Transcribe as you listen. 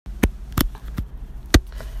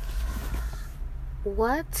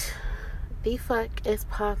What the fuck is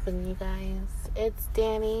poppin', you guys? It's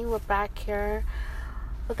Danny. We're back here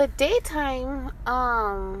with a daytime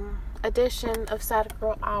edition of Sad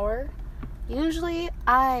Girl Hour. Usually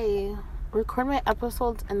I record my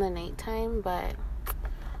episodes in the nighttime, but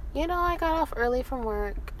I got off early from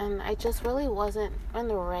work and I just really wasn't in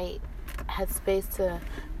the right headspace to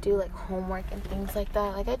do like homework and things like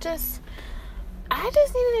that. I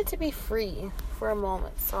just needed it to be free for a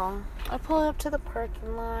moment. So I pulled up to the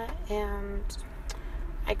parking lot and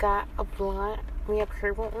I got a blunt. Me up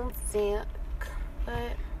here won't zinc.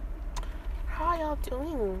 But how y'all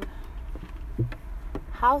doing?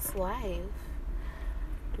 How's life?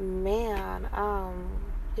 Man,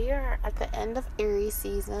 we are at the end of Aries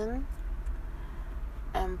season.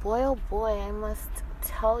 And boy oh boy, I must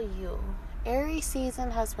tell you, Aries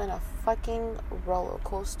season has been a fucking roller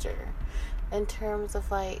coaster in terms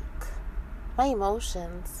of like my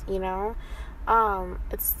emotions,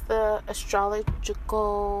 it's the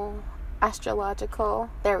astrological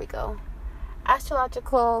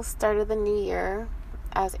start of the new year,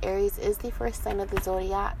 as Aries is the first sign of the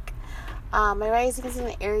zodiac. My rising is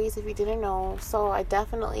in Aries, if you didn't know, so I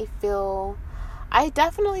definitely feel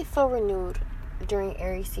renewed during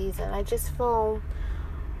Aries season. I just feel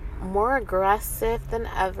more aggressive than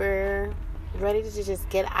ever, ready to just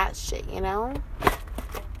get at shit,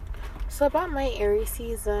 So about my Aries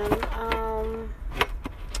season,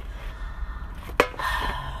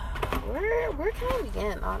 where can I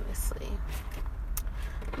begin, honestly?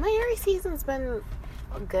 My Aries season's been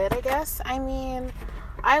good, I guess. I mean,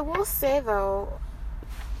 I will say though,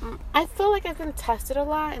 I feel like I've been tested a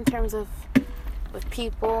lot in terms of with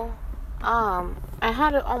people. I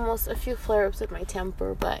had almost a few flare-ups with my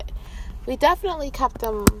temper, but we definitely kept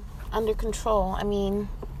them under control. I mean,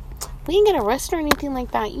 we didn't get arrested or anything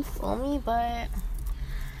like that, you feel me? But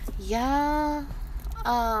yeah,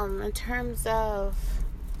 in terms of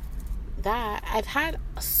that, I've had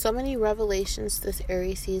so many revelations this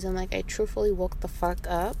Aries season. Like, I truthfully woke the fuck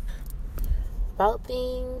up about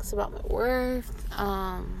things, about my worth,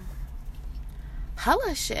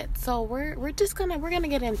 hella shit. So we're gonna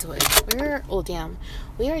get into it.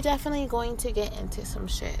 We are definitely going to get into some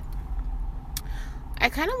shit.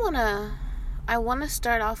 I wanna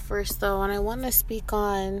start off first though, and I wanna speak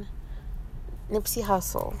on Nipsey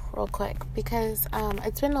Hussle real quick, because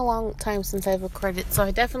it's been a long time since I've recorded, so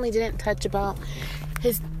I definitely didn't touch about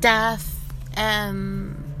his death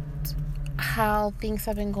and how things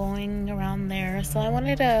have been going around there. So I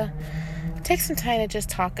wanted to take some time to just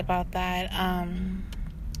talk about that.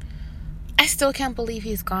 I still can't believe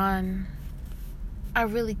he's gone. I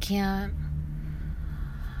really can't.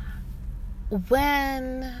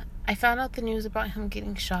 When I found out the news about him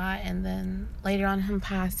getting shot and then later on him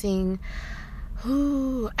passing,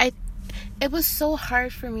 it was so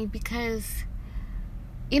hard for me because,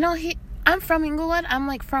 I'm from Inglewood. I'm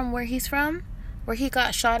like from where he's from. Where he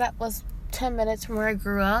got shot at was 10 minutes from where I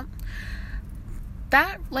grew up.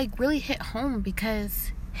 That like really hit home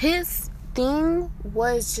because his thing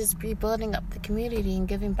was just rebuilding up the community and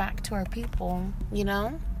giving back to our people,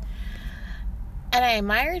 And I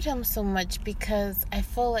admired him so much because I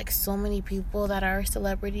feel like so many people that are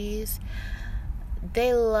celebrities,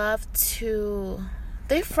 they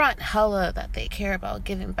front hella that they care about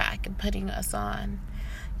giving back and putting us on.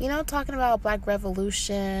 Talking about Black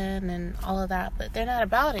Revolution and all of that, but they're not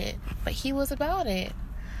about it. But he was about it.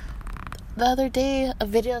 The other day, a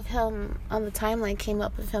video of him on the timeline came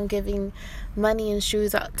up of him giving money and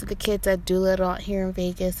shoes out to the kids at Doolittle out here in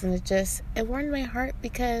Vegas, and it warmed my heart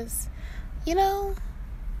because,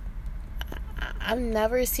 I've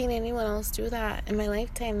never seen anyone else do that in my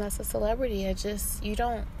lifetime that's a celebrity. You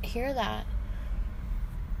don't hear that.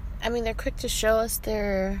 I mean, they're quick to show us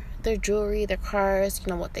their jewelry, their cars,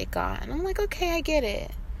 what they got. And I'm like, okay, I get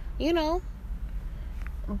it,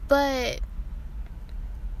 But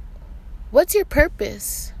what's your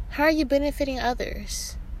purpose? How are you benefiting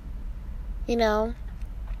others? We all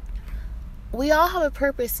have a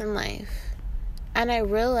purpose in life. And I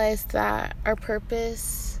realized that our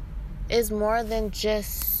purpose is more than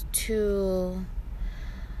just to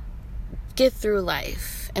get through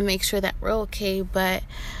life and make sure that we're okay, but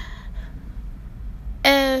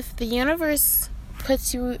if the universe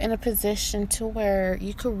puts you in a position to where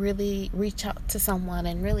you could really reach out to someone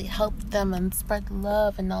and really help them and spread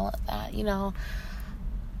love and all of that,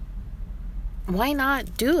 why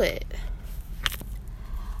not do it?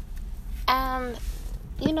 And,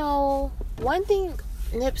 one thing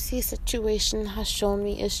Nipsey's situation has shown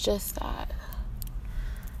me is just that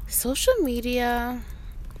social media,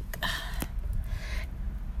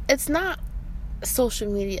 it's not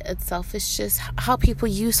social media itself. It's just how people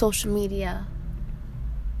use social media.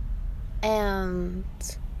 And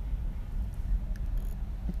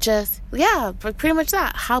just, yeah, but pretty much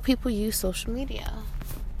that. How people use social media.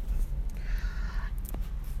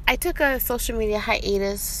 I took a social media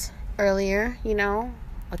hiatus earlier,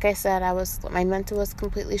 Like I said, my mental was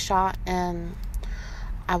completely shot, and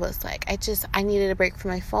I was like, I needed a break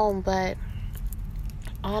from my phone. But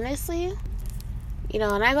honestly,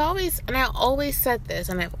 and I always said this,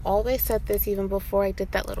 and I've always said this even before I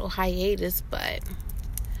did that little hiatus, but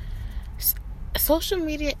social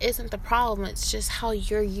media isn't the problem. It's just how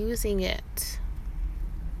you're using it.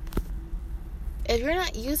 If you're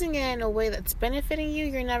not using it in a way that's benefiting you,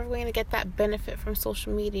 you're never going to get that benefit from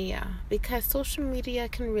social media, because social media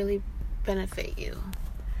can really benefit you.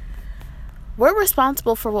 We're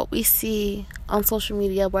responsible for what we see on social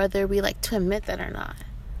media, whether we like to admit that or not.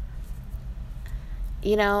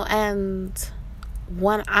 And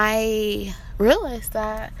when I realized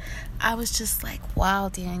that, I was just like, wow,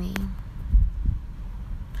 Danny.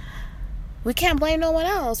 We can't blame no one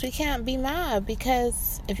else. We can't be mad,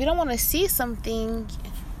 because if you don't want to see something,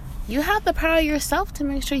 you have the power yourself to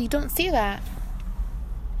make sure you don't see that.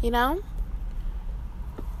 I'm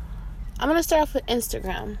going to start off with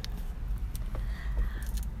Instagram.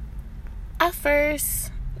 At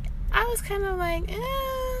first, I was kind of like,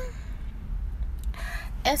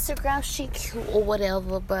 Instagram, she cute or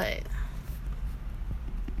whatever, but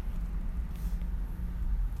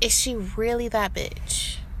is she really that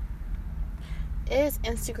bitch? Is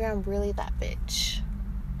Instagram really that bitch?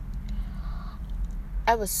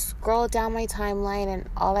 I would scroll down my timeline, and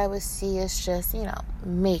all I would see is just,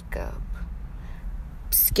 makeup,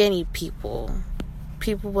 skinny people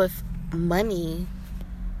with money,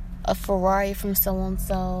 a Ferrari from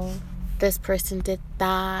so-and-so, this person did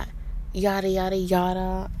that, yada, yada,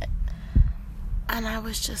 yada. And I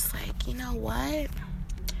was just like, you know what?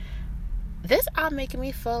 This app making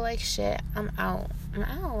me feel like shit. I'm out.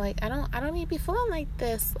 Like, I don't need to be feeling like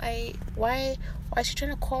this. Like, why is she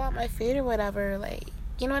trying to call out my feed or whatever? Like,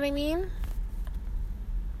 you know what I mean?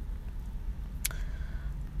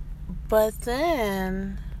 But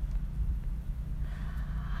then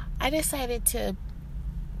I decided to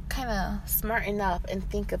kind of smarten up and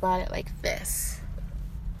think about it like this.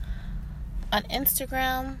 On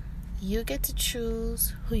Instagram, you get to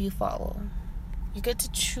choose who you follow. You get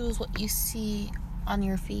to choose what you see on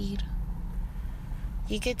your feed.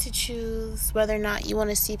 You get to choose whether or not you want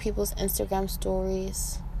to see people's Instagram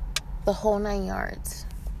stories, the whole 9 yards.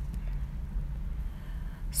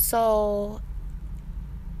 So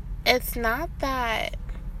it's not that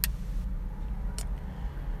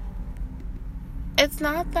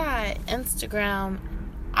Instagram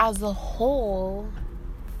as a whole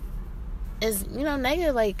is,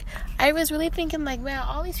 negative. Like, I was really thinking, like, man,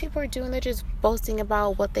 all these people are doing, they're just boasting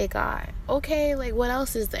about what they got. Okay, like, what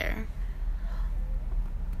else is there?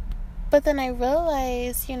 But then I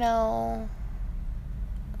realized,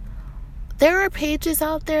 there are pages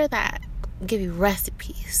out there that give you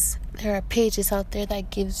recipes. There are pages out there that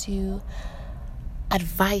gives you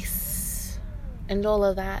advice and all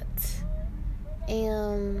of that.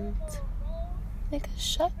 And nigga,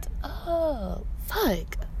 shut up.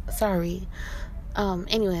 Fuck. Sorry.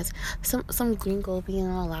 Anyways, some gringo being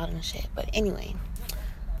all loud and shit. But anyway,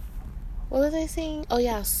 what was I saying? Oh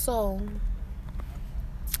yeah, so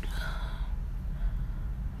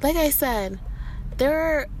like I said, there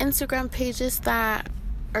are Instagram pages that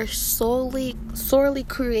are sorely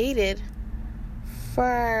created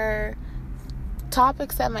for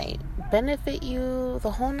topics that might benefit you,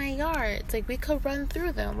 the whole 9 yards. Like, we could run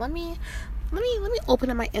through them. Let me open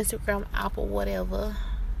up my Instagram app or whatever.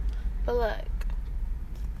 But look,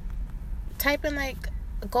 type in, like,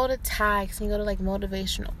 go to tags and you go to, like,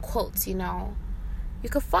 motivational quotes, You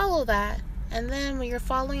could follow that. And then when you're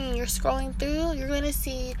following and you're scrolling through, you're going to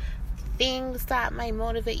see things that might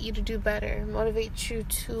motivate you to do better, motivate you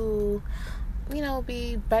to,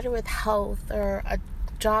 be better with health or a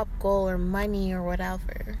job goal or money or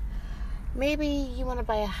whatever. Maybe you want to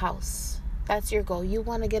buy a house. That's your goal. You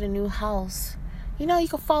want to get a new house. You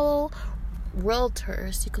could follow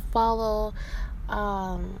realtors. You could follow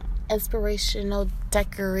inspirational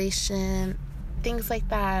decoration, things like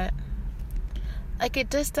that. Like,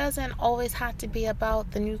 it just doesn't always have to be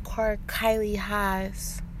about the new car Kylie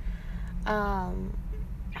has,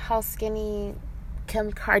 how skinny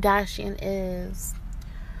Kim Kardashian is,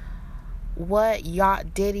 what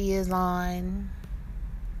yacht Diddy is on.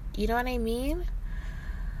 You know what I mean?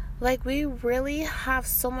 Like, we really have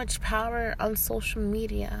so much power on social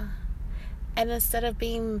media. And instead of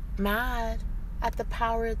being mad at the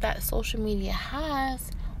power that social media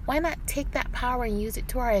has, why not take that power and use it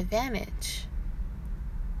to our advantage?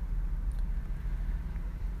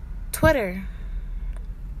 Twitter.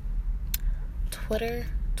 Tweet.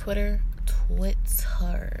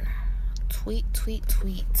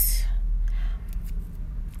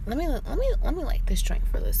 Let me light this joint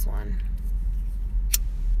for this one.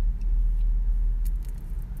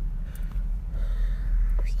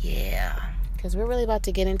 Yeah, because we're really about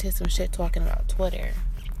to get into some shit talking about Twitter.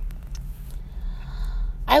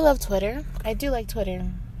 I love Twitter. I do like Twitter.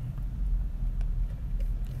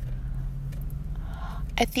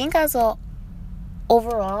 I think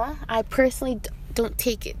overall, I personally don't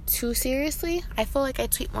take it too seriously. I feel like I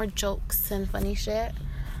tweet more jokes and funny shit.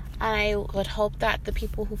 And I would hope that the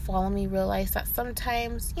people who follow me realize that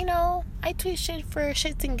sometimes, I tweet shit for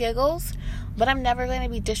shits and giggles, but I'm never going to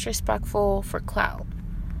be disrespectful for clout.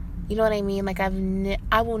 You know what I mean? Like, I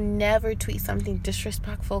will never tweet something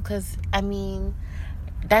disrespectful because,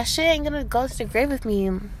 that shit ain't going to go to the grave with me.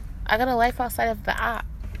 I got a life outside of the app.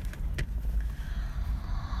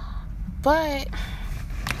 But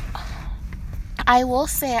I will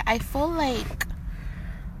say, I feel like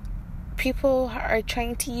people are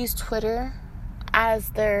trying to use Twitter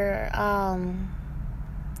as their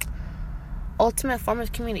ultimate form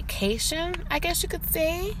of communication, I guess you could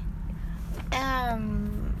say.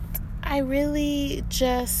 And I really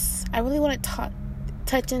want to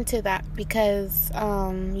touch into that because,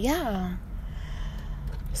 yeah.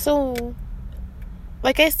 So,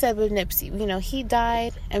 like I said with Nipsey, he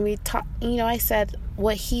died, and we talked, I said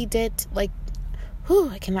what he did, I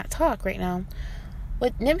cannot talk right now.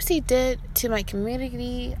 What Nipsey did to my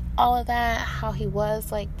community, all of that, how he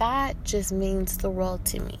was, that just means the world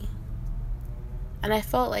to me. And I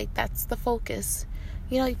felt like that's the focus.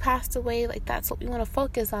 He passed away, that's what we want to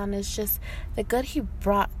focus on, is just the good he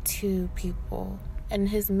brought to people and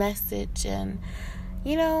his message and,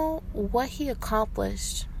 what he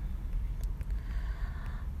accomplished.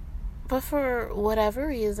 But for whatever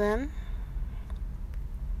reason,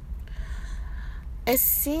 it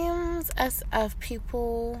seems as if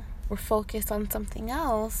people were focused on something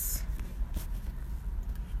else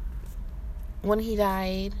when he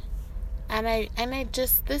died. And I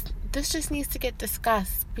just, this just needs to get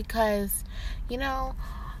discussed because,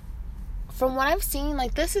 from what I've seen,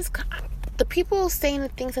 this is the people saying the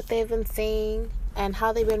things that they've been saying and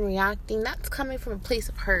how they've been reacting, that's coming from a place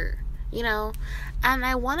of hurt, and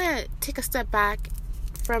I want to take a step back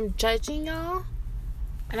from judging y'all,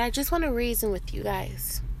 and I just want to reason with you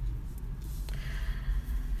guys.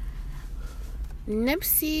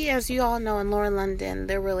 Nipsey, as you all know, and Lauren London,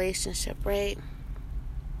 their relationship, right,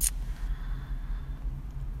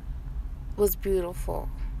 was beautiful.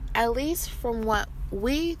 At least from what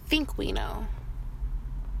we think we know.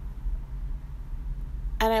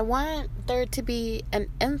 And I want there to be an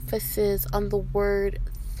emphasis on the word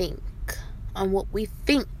think. On what we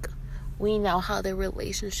think we know how their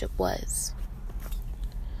relationship was.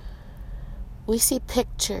 We see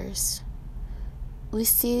pictures. We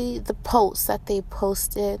see the posts that they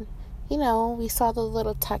posted. We saw the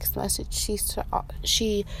little text message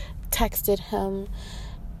she texted him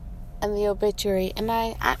and the obituary. And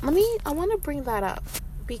I want to bring that up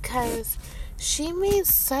because she made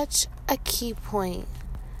such a key point.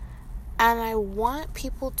 And I want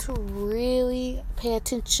people to really pay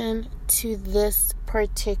attention to this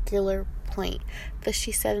particular point that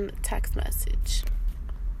she said in the text message.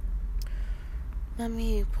 Let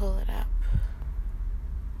me pull it up.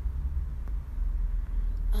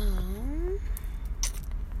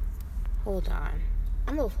 Hold on.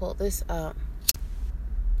 I'm going to pull this up.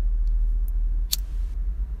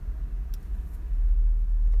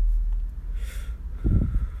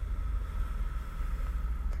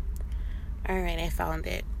 Alright, I found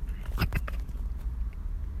it.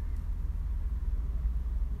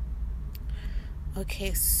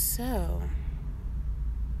 Okay, so,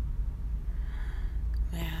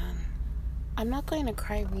 man, I'm not going to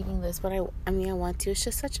cry reading this, but I want to. It's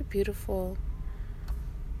just such a beautiful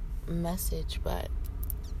message, but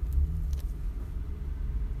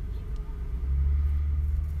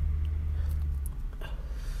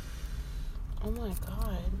oh my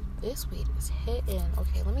god, this weed is hitting.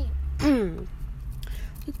 Okay, let me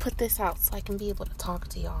put this out so I can be able to talk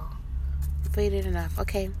to y'all. Faded enough.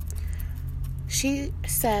 Okay. She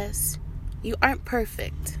says, "You aren't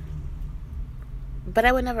perfect, but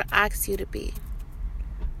I would never ask you to be.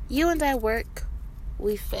 You and I work,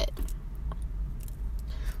 we fit."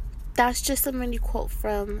 That's just a mini quote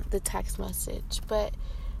from the text message. But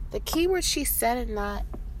the key word she said in that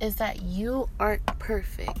is that you aren't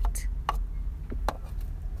perfect.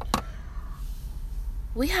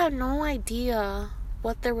 We have no idea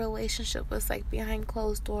what their relationship was like behind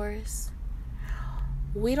closed doors.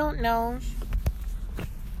 We don't know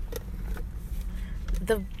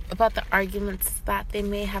about the arguments that they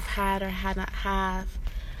may have had or had not have,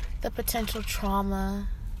 the potential trauma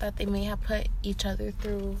that they may have put each other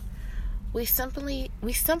through. We simply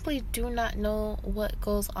do not know what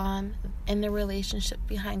goes on in the relationship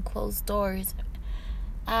behind closed doors.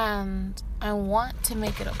 And I want to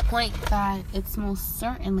make it a point that it's most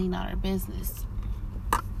certainly not our business.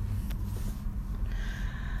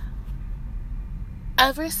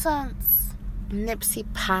 Ever since Nipsey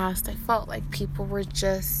passed, I felt like people were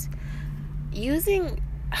just using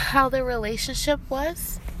how their relationship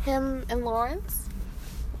was, him and Lorenz,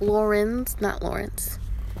 not Lawrence,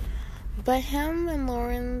 but him and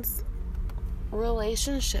Lauren's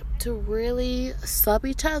relationship to really sub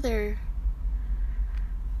each other.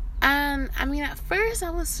 And I mean, at first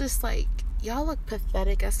I was just like, y'all look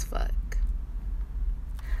pathetic as fuck.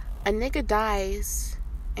 A nigga dies,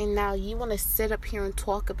 and now you want to sit up here and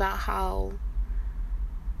talk about how,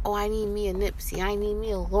 oh, I need me a Nipsey, I need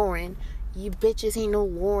me a Lauren. You bitches ain't no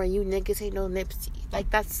Lauren, you niggas ain't no Nipsey.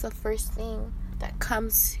 Like, that's the first thing that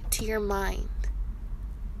comes to your mind,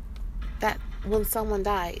 that when someone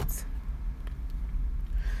dies.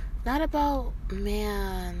 Not about,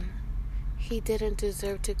 man, he didn't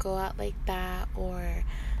deserve to go out like that, or,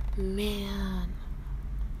 man,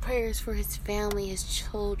 prayers for his family, his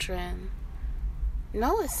children.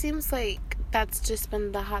 No, it seems like that's just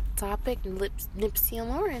been the hot topic, Nipsey and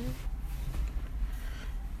Lauren.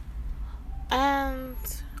 And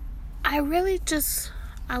I really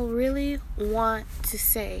want to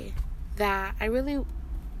say that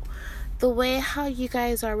the way how you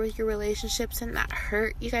guys are with your relationships and that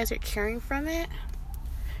hurt you guys are carrying from it,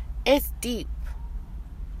 it's deep.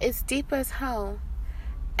 It's deep as hell.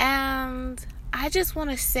 And I just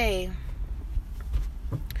want to say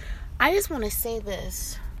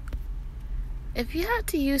this. If you had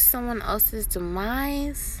to use someone else's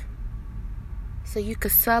demise so you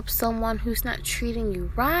could sub someone who's not treating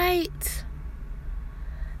you right,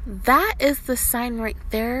 that is the sign right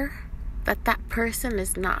there that that person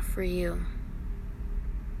is not for you.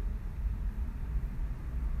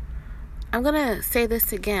 I'm gonna say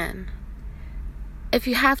this again. If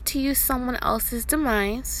you have to use someone else's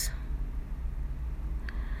demise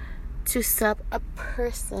to sub a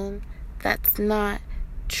person that's not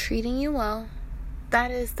treating you well, that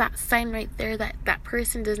is that sign right there that that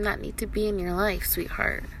person does not need to be in your life,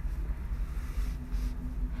 sweetheart.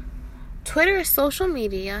 Twitter is social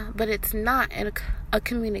media, but it's not a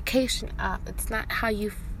communication app. It's not how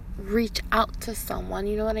you reach out to someone,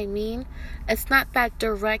 you know what I mean? It's not that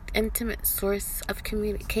direct, intimate source of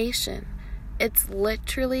communication. It's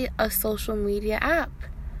literally a social media app.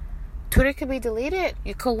 Twitter could be deleted.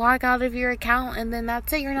 You could log out of your account and then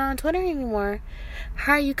that's it. You're not on Twitter anymore.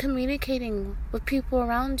 How are you communicating with people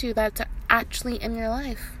around you that's actually in your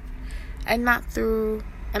life and not through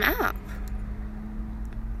an app?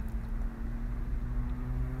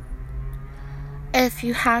 If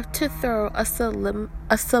you have to throw a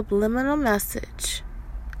subliminal message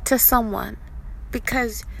to someone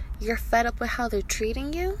because you're fed up with how they're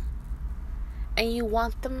treating you and you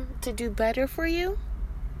want them to do better for you,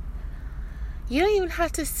 you don't even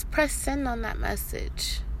have to press send on that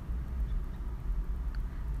message.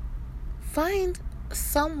 Find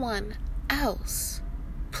someone else.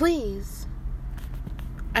 Please.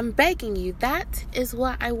 I'm begging you. That is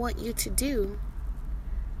what I want you to do.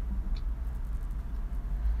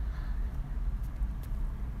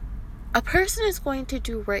 A person is going to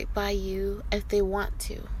do right by you if they want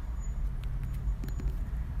to.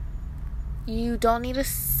 You don't need to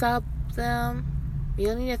sub them. You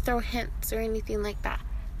don't need to throw hints or anything like that.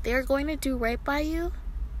 They're going to do right by you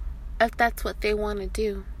if that's what they want to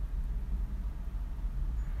do.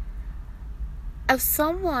 If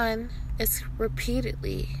someone is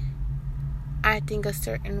repeatedly acting a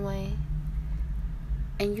certain way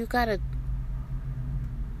and you gotta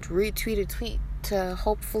retweet a tweet to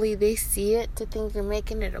hopefully they see it, to think you're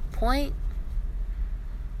making it a point,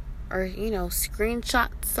 or screenshot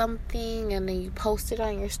something and then you post it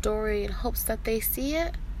on your story in hopes that they see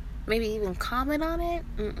it, maybe even comment on it,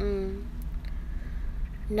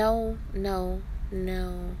 no.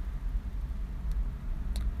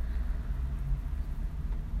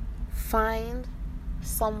 Find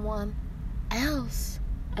someone else.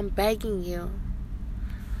 I'm begging you.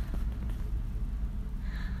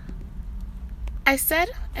 I said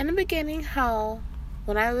in the beginning how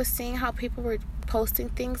when I was seeing how people were posting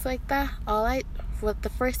things like that, the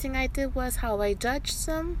first thing I did was how I judged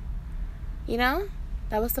them,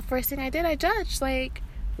 That was the first thing I did. I judged. Like,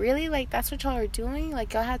 really? Like, that's what y'all are doing?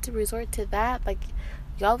 Like, y'all had to resort to that? Like,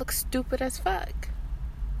 y'all look stupid as fuck.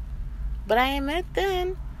 But I admit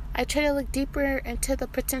then, I try to look deeper into the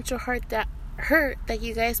potential hurt that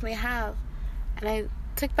you guys may have. And I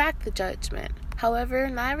took back the judgment. However,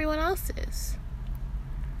 not everyone else is.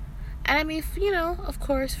 And I mean, you know, of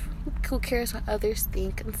course, who cares what others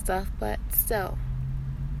think and stuff, but still.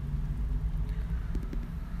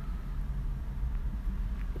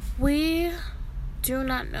 We do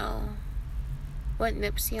not know what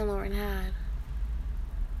Nipsey and Lauren had.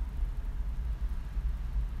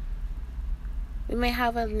 We may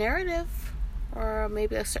have a narrative or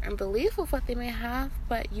maybe a certain belief of what they may have,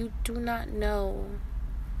 but you do not know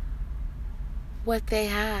what they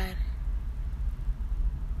had.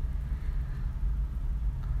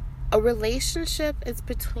 A relationship is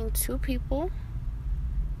between two people.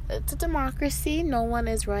 It's a democracy. No one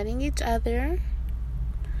is running each other.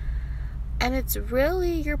 And it's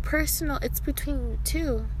really your personal, it's between you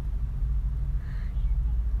two.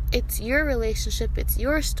 It's your relationship, it's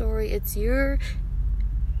your story, it's your,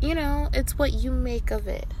 you know, it's what you make of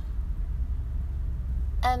it.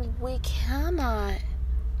 And we cannot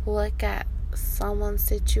look at someone's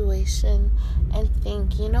situation and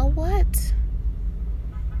think, you know what?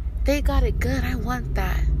 They got it good, I want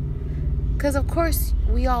that. Because of course,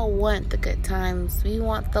 we all want the good times. We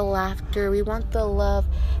want the laughter. We want the love,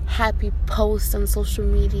 happy posts on social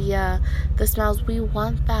media, the smiles. We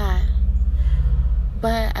want that.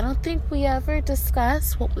 But I don't think we ever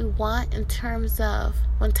discuss what we want in terms of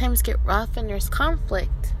when times get rough and there's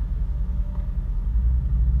conflict.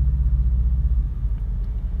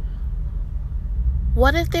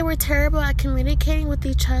 What if they were terrible at communicating with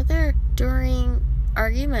each other during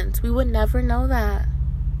arguments? We would never know that.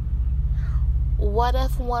 What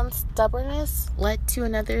if one's stubbornness led to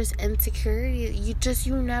another's insecurity?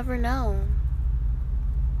 You never know.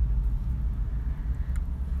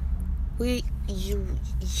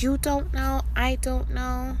 You don't know. I don't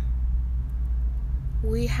know.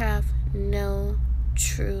 We have no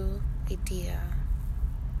true idea.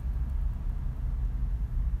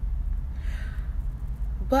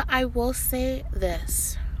 But I will say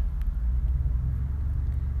this.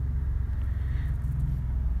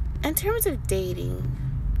 In terms of dating,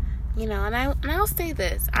 you know, and I'll say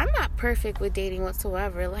this, I'm not perfect with dating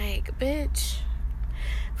whatsoever. Like, bitch,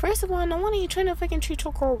 first of all, no one ain't trying to fucking treat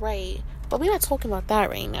your girl right. But we're not talking about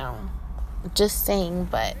that right now. Just saying,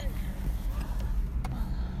 but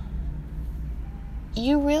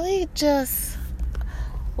you really just,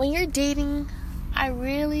 when you're dating, I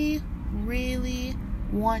really, really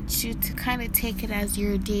want you to kind of take it as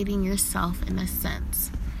you're dating yourself in a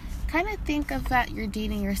sense. Kind of think of that you're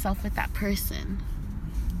dating yourself with that person.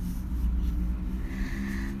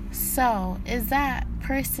 So, is that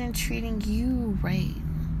person treating you right?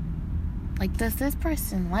 Like, does this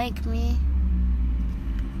person like me?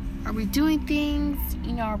 Are we doing things?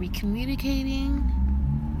 You know, are we communicating?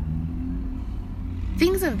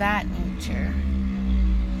 Things of that nature.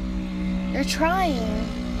 You're trying.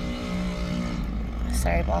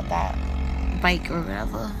 Sorry about that. Bike or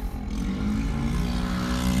whatever.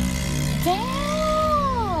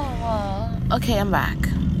 Damn! Okay, I'm back.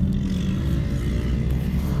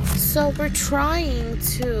 So we're trying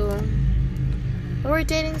to, when we're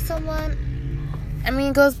dating someone, I mean,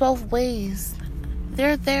 it goes both ways.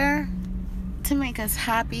 They're there to make us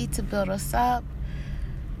happy, to build us up,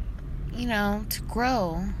 you know, to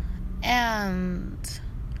grow. And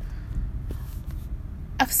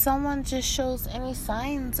if someone just shows any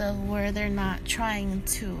signs of where they're not trying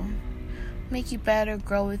to make you better,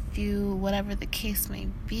 grow with you, whatever the case may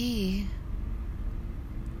be,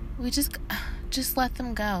 we just let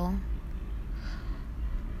them go.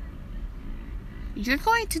 You're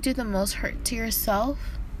going to do the most hurt to yourself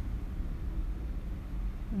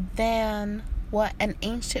than what an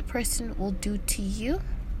ancient person will do to you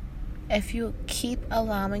if you keep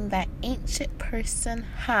allowing that ancient person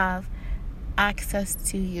have access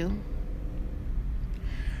to you.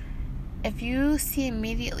 If you see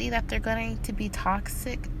immediately that they're going to be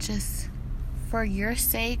toxic, just for your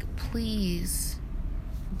sake, please,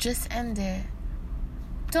 just end it.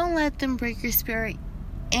 Don't let them break your spirit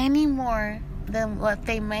any more than what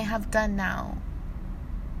they may have done now.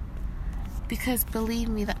 Because believe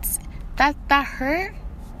me, that hurt,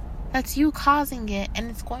 that's you causing it,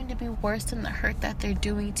 and it's going to be worse than the hurt that they're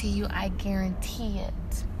doing to you. I guarantee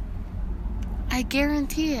it. I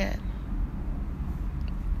guarantee it.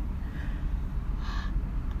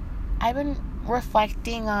 I've been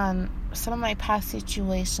reflecting on some of my past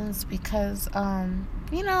situations because,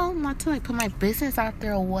 not to like put my business out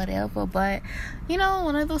there or whatever, but,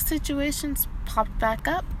 one of those situations popped back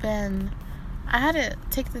up and I had to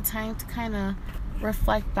take the time to kind of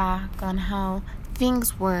reflect back on how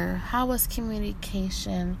things were. How was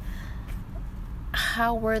communication?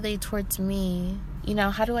 How were they towards me?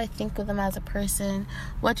 How do I think of them as a person?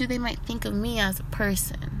 What do they might think of me as a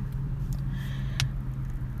person?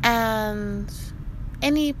 And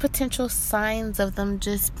any potential signs of them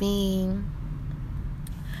just being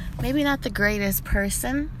maybe not the greatest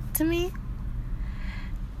person to me.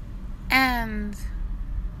 And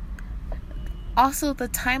also the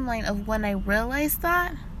timeline of when I realized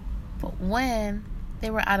that, but when they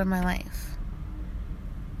were out of my life.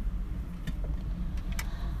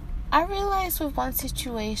 I realized with one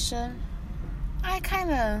situation, I kind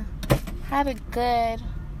of had a good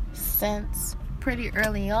sense pretty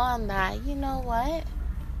early on that, you know what?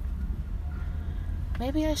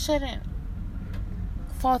 Maybe I shouldn't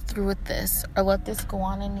fall through with this or let this go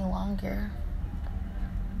on any longer.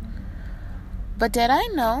 But did I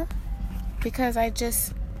know? Because I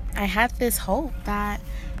had this hope that,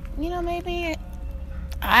 maybe,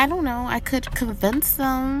 I don't know, I could convince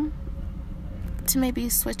them to maybe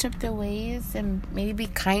switch up their ways and maybe be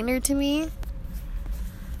kinder to me.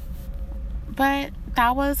 But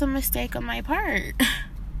that was a mistake on my part.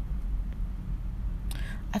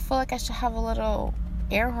 I feel like I should have a little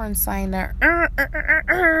air horn sign there.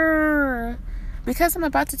 Because I'm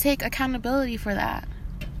about to take accountability for that.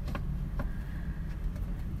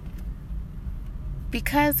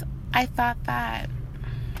 Because I thought that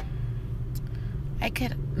I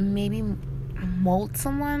could maybe mold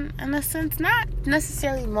someone in a sense. Not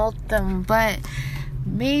necessarily mold them, but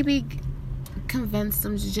maybe convince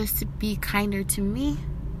them to be kinder to me.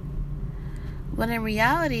 When in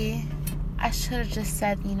reality, I should have just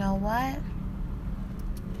said, you know what?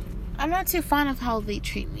 I'm not too fond of how they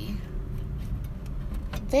treat me.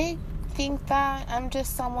 They think that I'm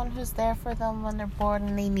just someone who's there for them when they're bored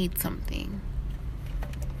and they need something.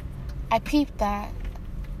 I peeped that.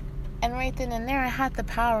 And right then and there, I had the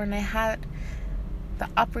power and I had the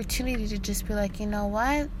opportunity to just be like, you know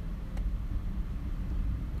what?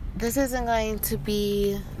 This isn't going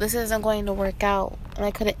to work out. And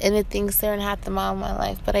I could have ended things there and had them out of my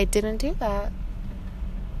life. But I didn't do that.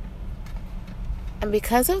 And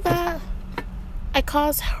because of that, I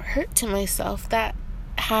caused hurt to myself that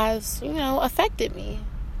has, affected me.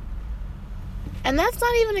 And that's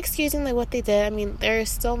not even excusing what they did. I mean, they're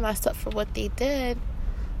still messed up for what they did.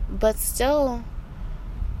 But still,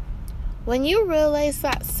 when you realize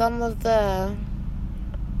that some of the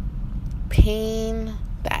pain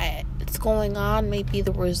that's going on may be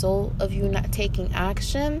the result of you not taking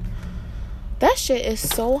action, that shit is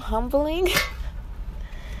so humbling.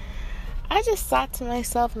 I just thought to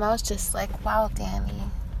myself and I was just like, wow, Danny,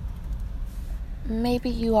 maybe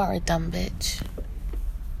you are a dumb bitch.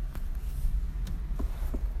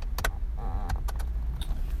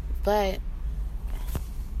 But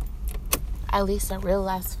at least I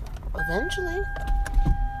realized eventually.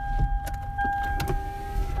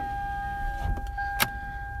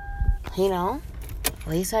 At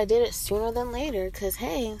least I did it sooner than later. Because,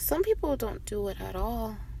 hey, some people don't do it at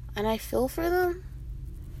all. And I feel for them.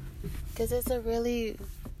 Because it's a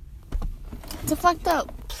fucked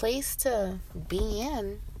up place to be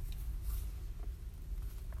in.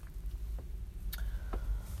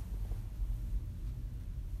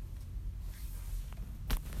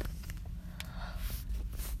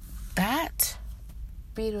 That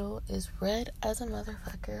beetle is red as a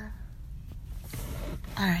motherfucker.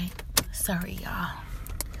 Alright. Sorry, y'all.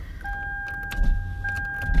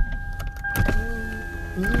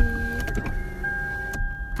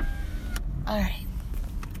 Alright.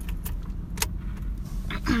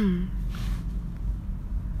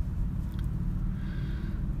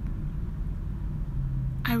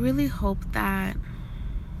 I really hope that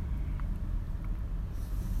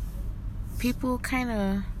people kind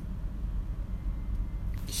of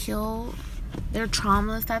heal their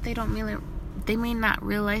traumas that they may not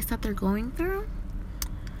realize that they're going through.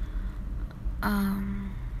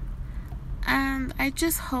 And I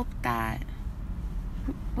just hope that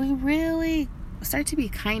we really start to be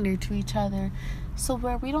kinder to each other, so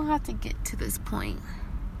where we don't have to get to this point.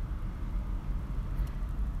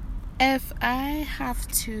 If I have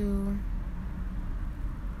to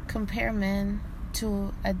compare men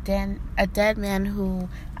to a dead man who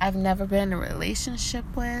I've never been in a relationship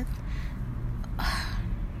with,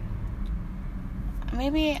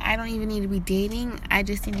 maybe I don't even need to be dating. I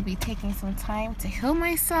just need to be taking some time to heal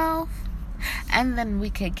myself And then we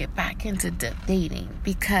could get back into dating.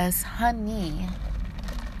 Because, honey,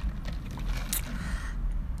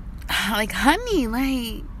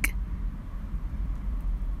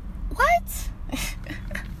 what?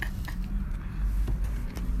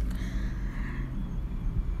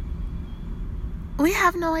 We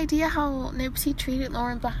have no idea how Nipsey treated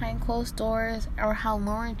Lauren behind closed doors, or how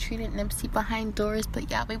Lauren treated Nipsey behind doors.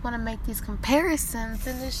 But yeah, we want to make these comparisons,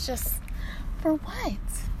 and it's just, for what?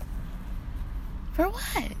 For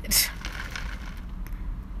what?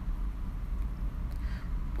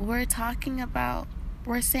 We're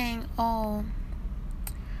saying, oh,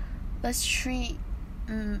 let's treat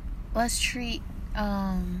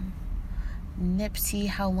Nipsey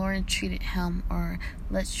how Lauren treated him, or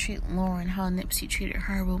let's treat Lauren how Nipsey treated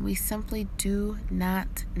her, when we simply do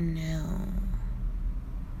not know.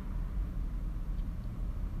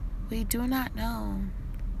 We do not know.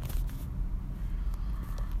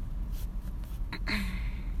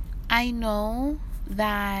 I know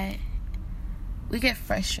that we get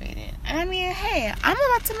frustrated. And I mean, hey, I'm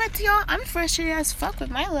about to admit to y'all, I'm frustrated as fuck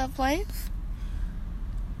with my love life.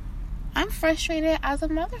 I'm frustrated as a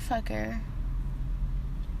motherfucker.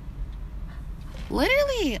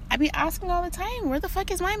 Literally, I be asking all the time, where the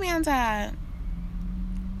fuck is my man's at?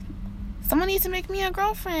 Someone needs to make me a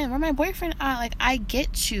girlfriend. Where my boyfriend at? Like, I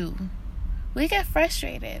get you. We get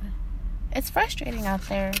frustrated. It's frustrating out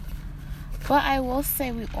there. But I will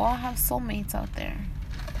say, we all have soulmates out there.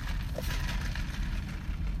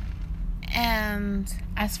 And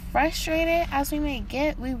as frustrated as we may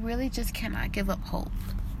get, we really just cannot give up hope.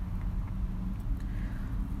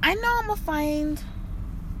 I know I'm gonna find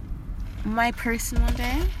my person one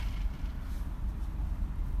day.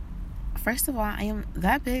 First of all, I am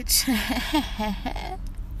that bitch. I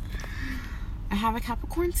have a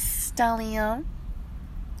Capricorn stellium.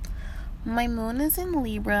 My moon is in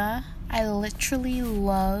Libra. I literally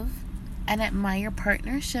love and admire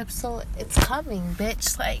partnerships, so it's coming,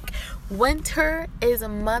 bitch. Like, winter is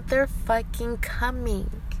motherfucking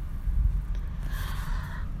coming.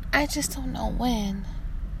 I just don't know when.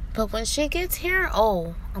 But when she gets here,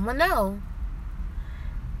 oh, I'm gonna know.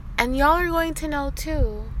 And y'all are going to know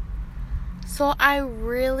too. So I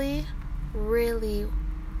really, really,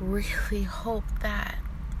 really hope that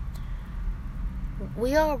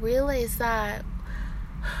we all realize that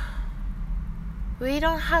we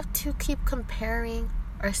don't have to keep comparing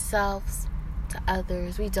ourselves to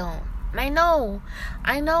others. We don't. And I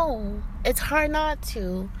know. It's hard not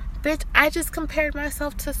to. Bitch, I just compared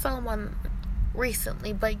myself to someone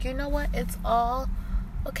recently, but you know what? It's all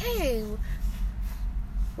okay.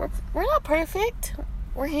 We're not perfect.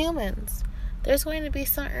 We're humans. There's going to be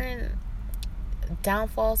certain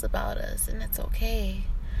downfalls about us, and it's okay.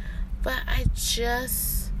 But I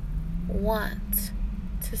just want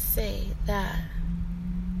to say that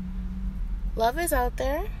love is out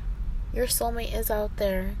there. Your soulmate is out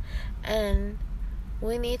there, and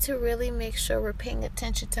we need to really make sure we're paying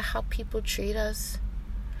attention to how people treat us.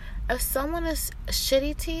 If someone is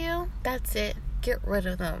shitty to you, that's it. Get rid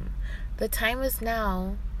of them. The time is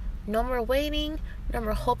now. No more waiting. No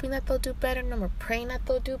more hoping that they'll do better. No more praying that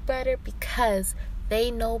they'll do better, because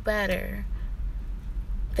they know better.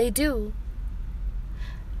 They do.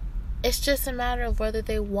 It's just a matter of whether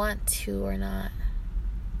they want to or not.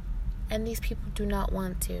 And these people do not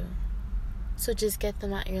want to. So just get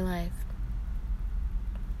them out of your life.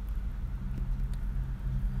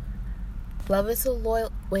 Love is a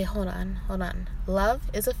loyal... Wait, hold on. Love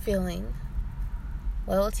is a feeling.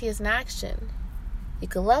 Loyalty is an action. You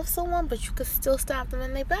could love someone, but you could still stab them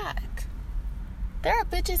in their back. There are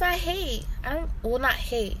bitches I hate. Not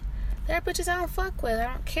hate. There are bitches I don't fuck with.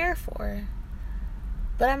 I don't care for.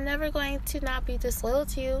 But I'm never going to not be disloyal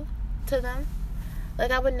to them.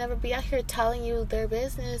 Like, I would never be out here telling you their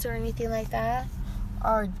business or anything like that.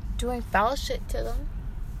 Or doing foul shit to them.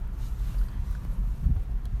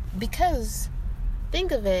 Because,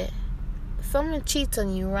 think of it. Someone cheats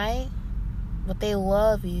on you, right? But they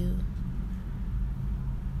love you.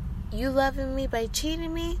 You loving me by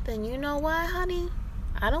cheating me? Then you know what, honey?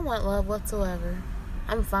 I don't want love whatsoever.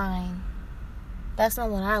 I'm fine. That's not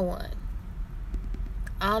what I want.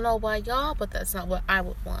 I don't know about y'all, but that's not what I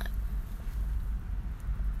would want.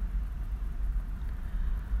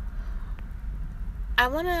 I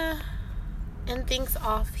want to end things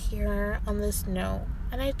off here on this note.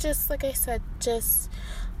 And I just, like I said,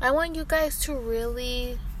 I want you guys to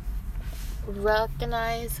really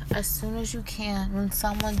recognize as soon as you can when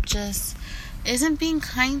someone just isn't being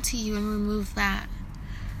kind to you, and remove that.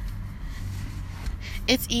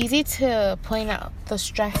 It's easy to point out the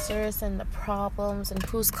stressors and the problems and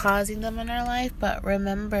who's causing them in our life, but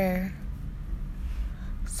remember,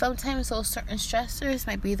 sometimes those certain stressors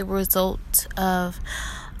might be the result of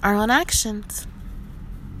our own actions.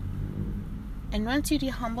 And once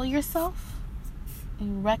you humble yourself, you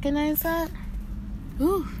recognize that,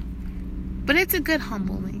 but it's a good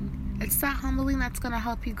humbling. It's that humbling that's going to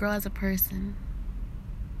help you grow as a person.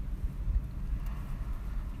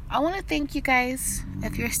 I want to thank you guys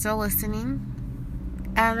if you're still listening.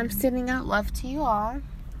 And I'm sending out love to you all.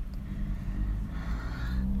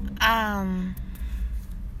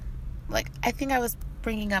 I think I was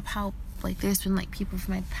bringing up how, there's been, people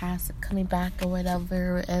from my past coming back or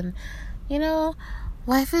whatever. And,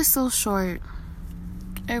 life is so short.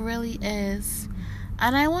 It really is.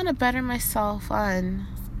 And I want to better myself on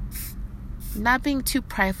not being too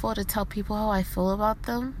prideful to tell people how I feel about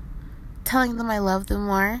them. Telling them I love them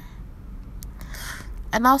more.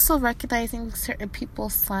 And also recognizing certain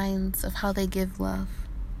people's signs of how they give love.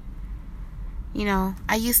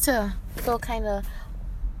 I used to feel kind of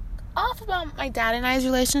off about my dad and I's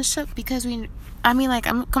relationship because I'm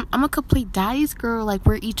a complete daddy's girl.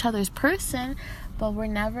 We're each other's person, but we're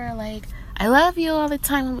never I love you all the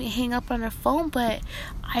time when we hang up on our phone. But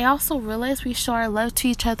I also realize we show our love to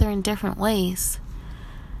each other in different ways.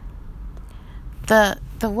 The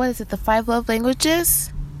 5 love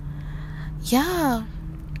languages? Yeah.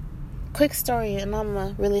 Quick story, and I'm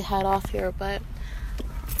gonna really head off here, but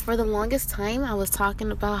for the longest time, I was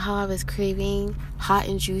talking about how I was craving hot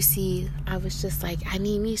and juicy. I was just I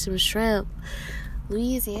need me some shrimp.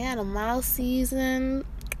 Louisiana mild season,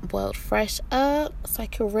 boiled fresh up, so I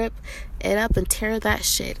could rip it up and tear that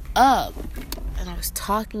shit up. And I was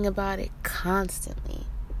talking about it constantly.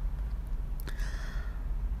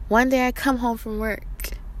 One day I come home from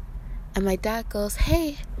work, and my dad goes,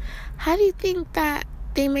 "Hey, how do you think that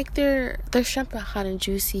they make their shrimp hot and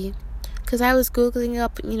juicy?" Because I was Googling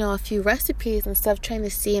up, a few recipes and stuff, trying to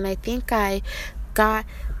see, and I think I got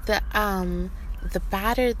the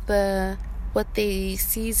batter, what they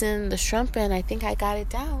season the shrimp in, I think I got it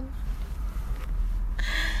down.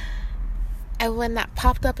 And when that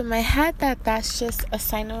popped up in my head, that's just a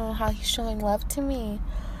sign of how he's showing love to me.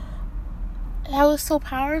 That was so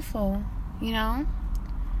powerful,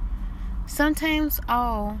 Sometimes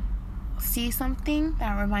I'll see something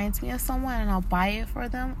that reminds me of someone and I'll buy it for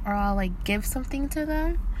them, or I'll give something to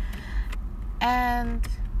them, and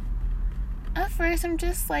at first I'm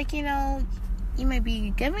just you may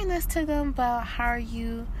be giving this to them, but how are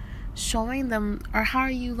you showing them, or how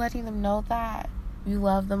are you letting them know that you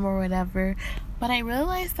love them or whatever? But I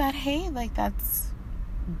realized that, hey,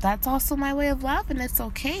 that's also my way of love, and it's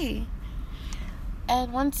okay.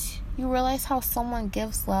 And once you realize how someone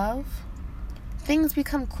gives love, things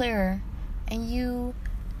become clearer. And you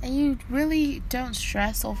really don't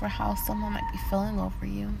stress over how someone might be feeling over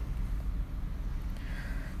you.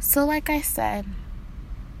 So like I said,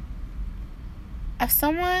 if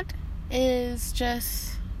someone is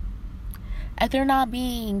if they're not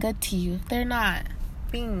being good to you,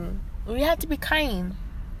 we have to be kind.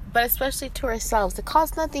 But especially to ourselves. It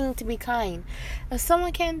costs nothing to be kind. If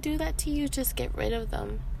someone can't do that to you, just get rid of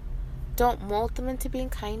them. Don't mold them into being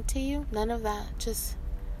kind to you. None of that. Just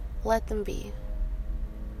let them be.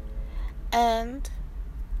 And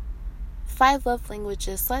 5 love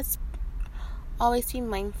languages. Let's always be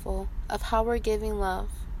mindful of how we're giving love.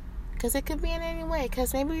 Because it could be in any way.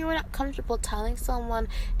 Because maybe we're not comfortable telling someone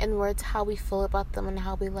in words how we feel about them and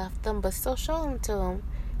how we love them. But still show them to them.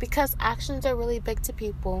 Because actions are really big to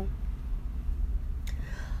people.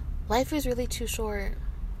 Life is really too short.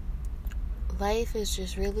 Life is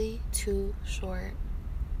just really too short.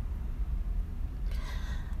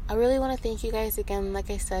 I really want to thank you guys again, like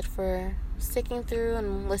I said, for sticking through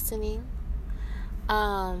and listening.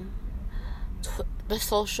 The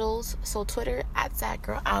socials, so Twitter at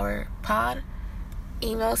SadGirlHourPod,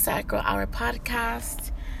 email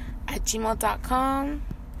SadGirlHourPodcast@gmail.com.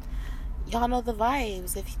 Y'all know the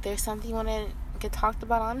vibes. If there's something you want to get talked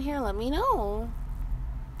about on here, let me know.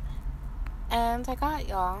 And I got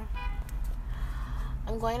y'all.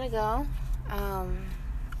 I'm going to go.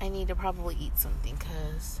 I need to probably eat something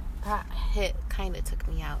because that hit kind of took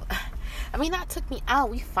me out. I mean, not took me out.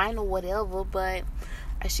 We fine or whatever, but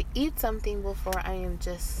I should eat something before I am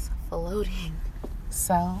just floating.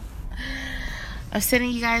 So, I'm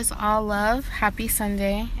sending you guys all love. Happy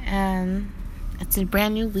Sunday. And it's a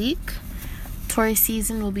brand new week. Taurus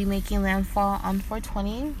season will be making landfall on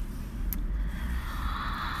 420.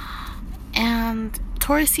 And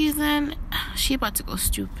Taurus season, she about to go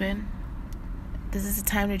stupid. This is a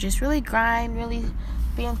time to just really grind, really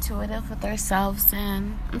be intuitive with ourselves,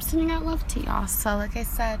 and I'm sending out love to y'all. So like I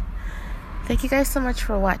said, thank you guys so much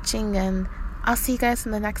for watching, and I'll see you guys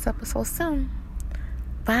in the next episode soon.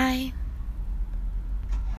 Bye.